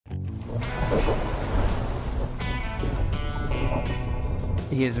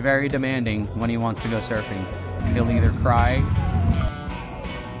He is very demanding when he wants to go surfing. He'll either cry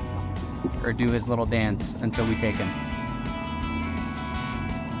or do his little dance until we take him.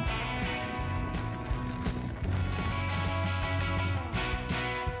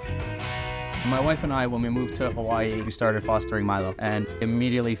 My wife and I, when we moved to Hawaii, we started fostering Milo and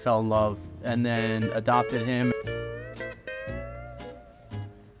immediately fell in love and then adopted him.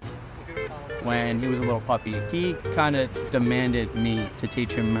 When he was a little puppy, he kind of demanded me to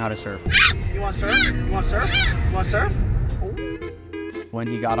teach him how to surf. You want to surf? You want to surf? You want to surf? When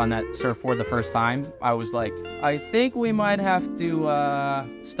he got on that surfboard the first time, I was like, I think we might have to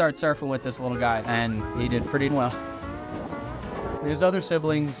start surfing with this little guy, and he did pretty well. His other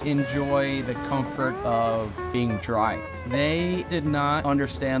siblings enjoy the comfort of being dry. They did not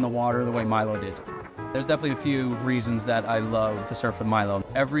understand the water the way Milo did. There's definitely a few reasons that I love to surf with Milo.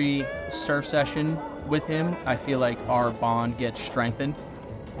 Every surf session with him, I feel like our bond gets strengthened.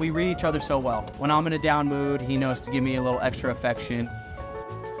 We read each other so well. When I'm in a down mood, he knows to give me a little extra affection.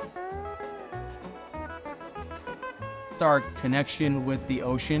 Our connection with the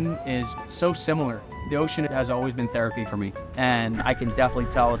ocean is so similar. The ocean has always been therapy for me, and I can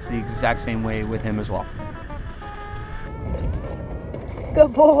definitely tell it's the exact same way with him as well.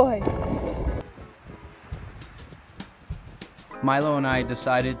 Good boy. Milo and I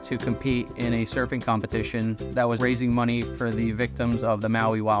decided to compete in a surfing competition that was raising money for the victims of the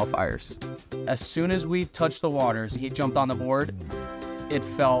Maui wildfires. As soon as we touched the waters, he jumped on the board. It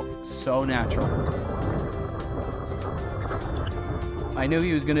felt so natural. I knew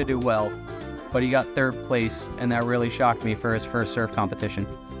he was going to do well, but he got third place, and that really shocked me for his first surf competition.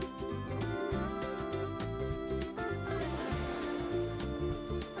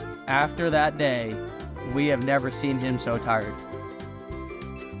 After that day, we have never seen him so tired.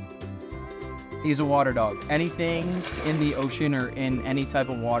 He's a water dog. Anything in the ocean or in any type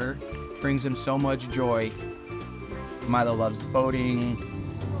of water brings him so much joy. Milo loves boating,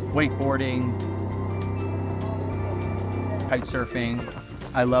 wakeboarding, kite surfing.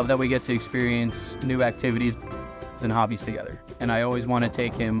 I love that we get to experience new activities and hobbies together. And I always want to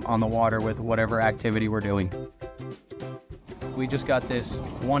take him on the water with whatever activity we're doing. We just got this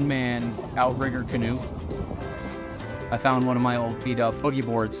one-man outrigger canoe. I found one of my old beat-up boogie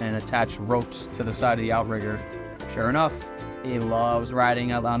boards and attached ropes to the side of the outrigger. Sure enough, he loves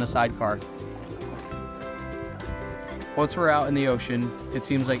riding out on the sidecar. Once we're out in the ocean, it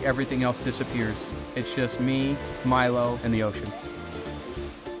seems like everything else disappears. It's just me, Milo, and the ocean.